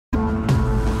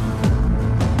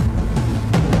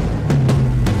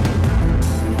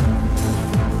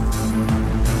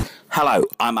Hello,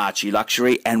 I'm Archie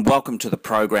Luxury and welcome to the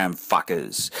program,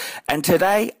 fuckers. And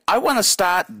today I want to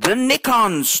start the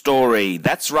Nikon story.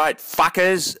 That's right,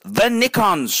 fuckers, the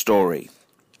Nikon story.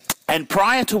 And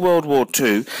prior to World War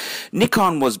II,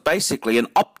 Nikon was basically an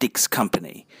optics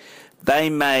company.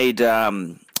 They made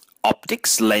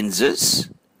optics lenses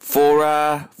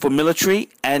for military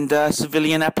and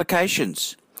civilian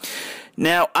applications.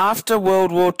 Now, after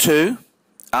World War II,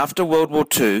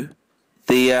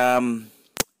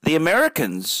 the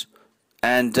Americans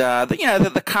and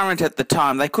the current at the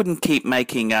time, they couldn't keep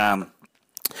making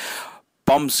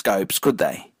bomb scopes, could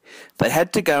they? They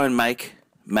had to go and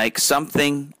make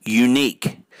something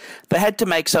unique. They had to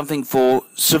make something for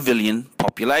civilian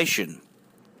population.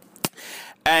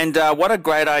 And what a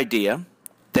great idea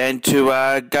then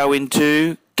to go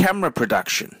into camera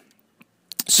production.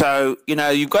 So,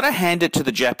 you've got to hand it to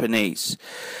the Japanese.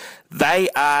 They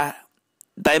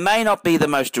may not be the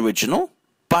most original,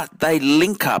 but they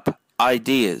link up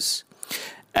ideas.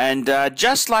 And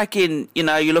just like in,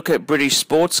 you look at British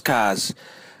sports cars,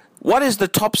 what is the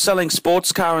top-selling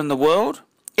sports car in the world?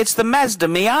 It's the Mazda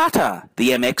Miata,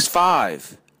 the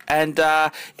MX-5. And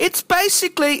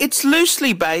it's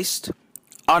loosely based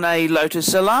on a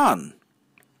Lotus Elan.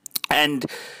 And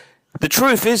the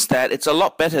truth is that it's a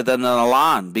lot better than an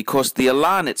Elan, because the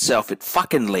Elan itself, it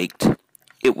fucking leaked.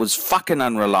 It was fucking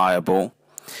unreliable.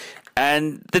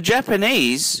 And the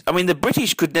Japanese, the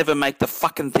British could never make the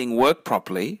fucking thing work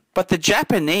properly, but the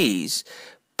Japanese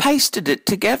pasted it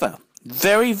together.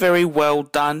 Very, very well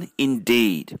done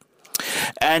indeed.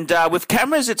 And with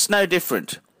cameras, it's no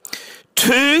different.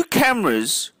 Two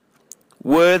cameras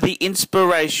were the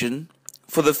inspiration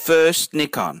for the first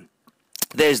Nikon.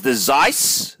 There's the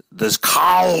Zeiss, there's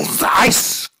Carl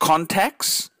Zeiss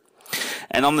Contax.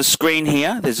 And on the screen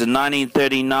here, there's a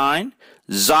 1939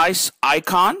 Zeiss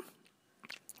Icon.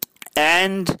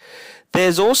 And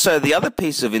there's also the other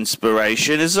piece of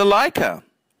inspiration is a Leica.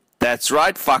 That's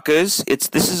right, fuckers.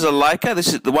 This is a Leica.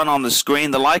 This is the one on the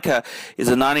screen. The Leica is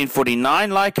a 1949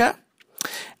 Leica.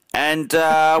 And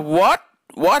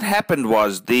what happened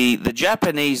was the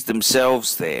Japanese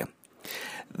themselves there,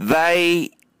 they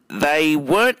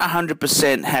weren't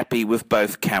 100% happy with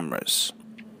both cameras.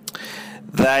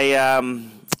 They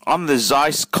on the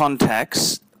Zeiss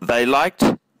Contax, they liked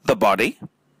the body,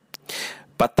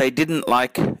 but they didn't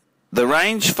like the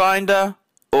rangefinder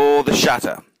or the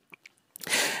shutter.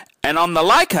 And on the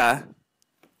Leica,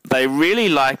 they really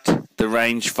liked the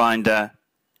rangefinder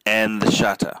and the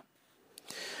shutter.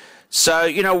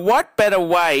 So, what better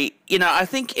way, I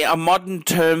think a modern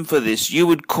term for this, you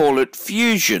would call it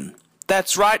fusion.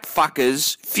 That's right,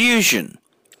 fuckers, fusion.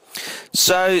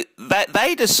 So that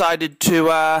they decided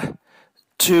I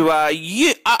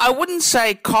wouldn't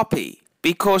say copy,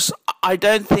 because I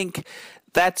don't think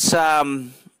that's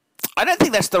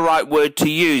the right word to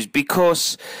use,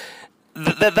 because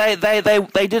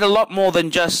they did a lot more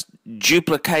than just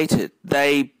duplicate it.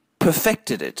 They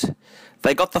perfected it.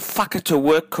 They got the fucker to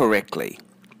work correctly.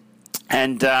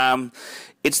 And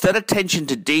it's that attention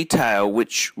to detail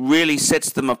which really sets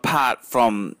them apart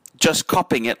from just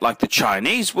copying it like the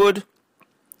Chinese would,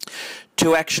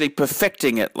 to actually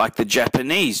perfecting it like the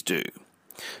Japanese do.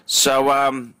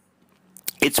 So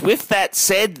it's with that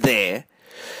said there,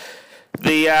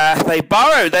 they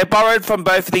borrowed from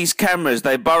both of these cameras.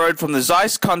 They borrowed from the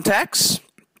Zeiss Contax.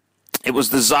 It was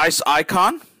the Zeiss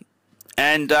Icon,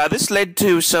 and this led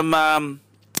to some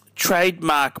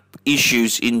trademark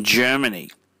issues in Germany,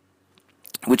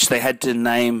 which they had to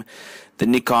name the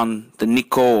Nikon, the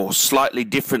Nikon, slightly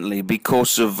differently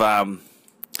because of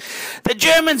the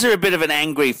Germans are a bit of an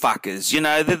angry fuckers.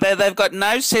 They've got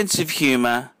no sense of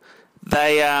humour.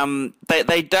 They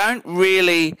don't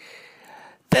really.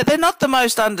 They're not the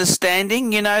most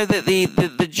understanding.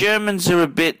 The Germans are a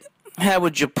bit. How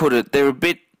would you put it? They're a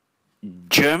bit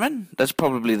German. That's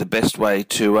probably the best way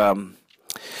to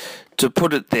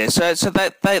put it there. So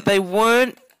they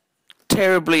weren't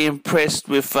terribly impressed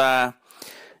with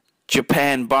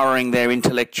Japan borrowing their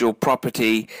intellectual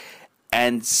property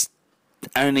and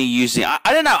only using. I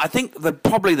don't know. I think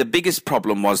probably the biggest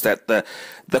problem was that the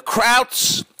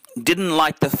Krauts didn't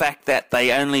like the fact that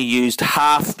they only used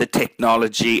half the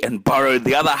technology and borrowed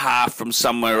the other half from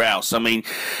somewhere else.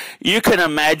 You can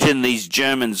imagine these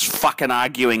Germans fucking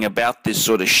arguing about this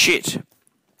sort of shit.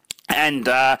 And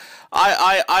the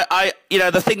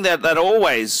thing that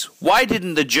always, why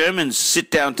didn't the Germans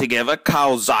sit down together,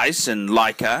 Carl Zeiss and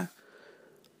Leica,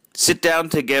 sit down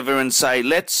together and say,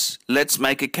 let's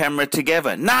make a camera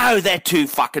together? No, they're too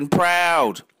fucking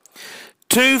proud.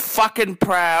 Too fucking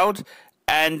proud.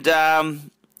 And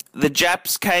the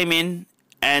Japs came in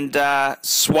and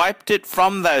swiped it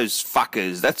from those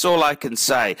fuckers. That's all I can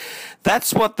say.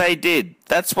 That's what they did.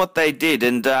 That's what they did,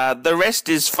 and the rest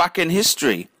is fucking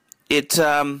history. It,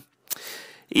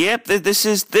 yep, this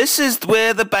is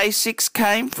where the basics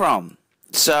came from.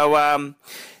 So,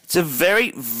 it's a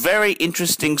very, very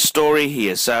interesting story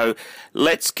here. So,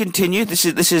 let's continue. This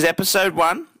is episode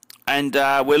 1, and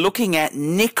we're looking at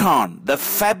Nikon, the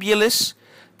fabulous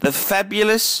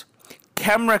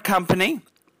camera company,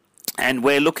 and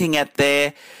we're looking at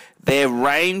their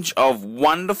range of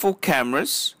wonderful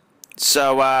cameras.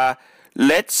 So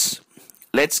let's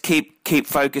keep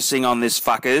focusing on this,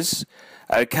 fuckers.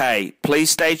 Okay,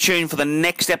 please stay tuned for the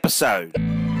next episode.